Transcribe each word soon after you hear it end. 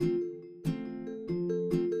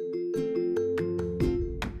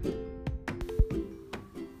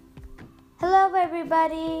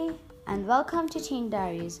everybody, and welcome to Teen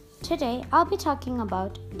Diaries. Today, I'll be talking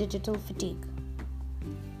about digital fatigue.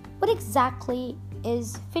 What exactly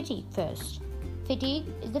is fatigue first? Fatigue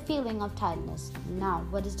is the feeling of tiredness. Now,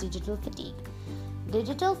 what is digital fatigue?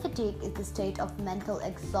 Digital fatigue is the state of mental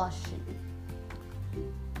exhaustion,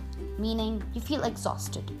 meaning you feel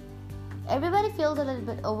exhausted. Everybody feels a little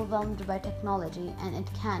bit overwhelmed by technology, and it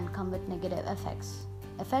can come with negative effects.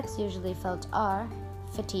 Effects usually felt are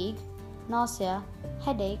fatigue, nausea,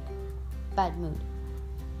 headache, bad mood.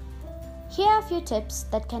 Here are a few tips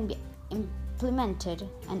that can be implemented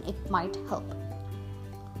and it might help.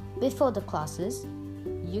 Before the classes,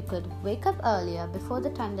 you could wake up earlier before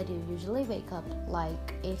the time that you usually wake up.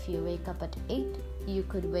 Like if you wake up at 8, you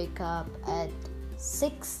could wake up at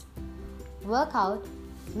 6, work out,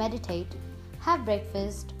 meditate, have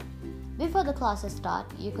breakfast. Before the classes start,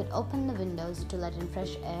 you could open the windows to let in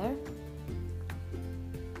fresh air.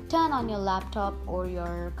 Turn on your laptop or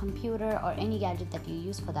your computer or any gadget that you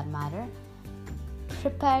use for that matter.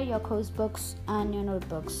 Prepare your course books and your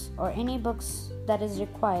notebooks or any books that is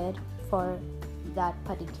required for that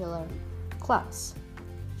particular class.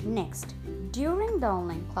 Next, during the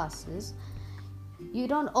online classes, you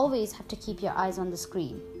don't always have to keep your eyes on the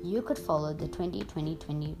screen. You could follow the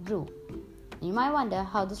 20-20-20 rule. You might wonder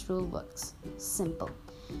how this rule works. Simple.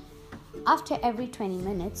 After every 20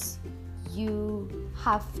 minutes, you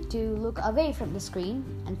have to look away from the screen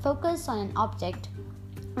and focus on an object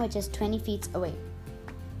which is 20 feet away.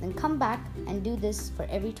 Then come back and do this for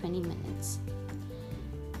every 20 minutes.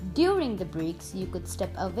 During the breaks, you could step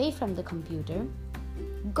away from the computer,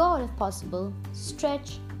 go out if possible,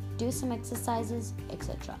 stretch, do some exercises,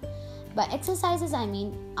 etc. By exercises, I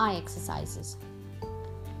mean eye exercises.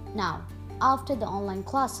 Now, after the online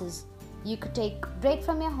classes, you could take a break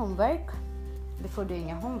from your homework before doing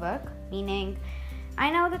your homework, meaning I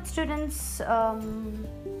know that students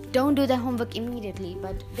don't do their homework immediately,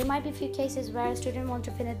 but there might be a few cases where a student wants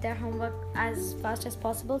to finish their homework as fast as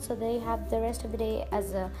possible so they have the rest of the day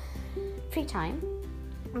as a free time.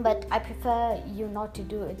 But I prefer you not to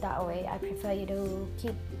do it that way. I prefer you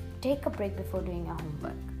to take a break before doing your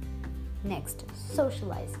homework. Next,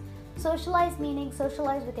 socialize. Socialize meaning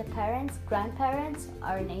socialize with your parents, grandparents,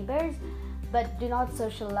 or neighbors, but do not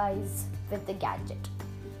socialize with the gadget.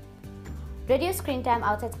 Reduce screen time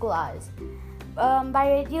outside school hours.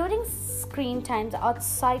 By reducing screen times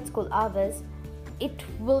outside school hours, it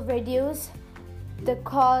will reduce the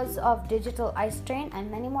cause of digital eye strain and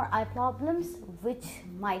many more eye problems, which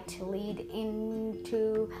might lead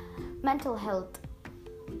into mental health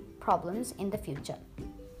problems in the future.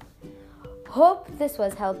 Hope this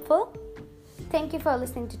was helpful. Thank you for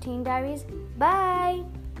listening to Teen Diaries. Bye!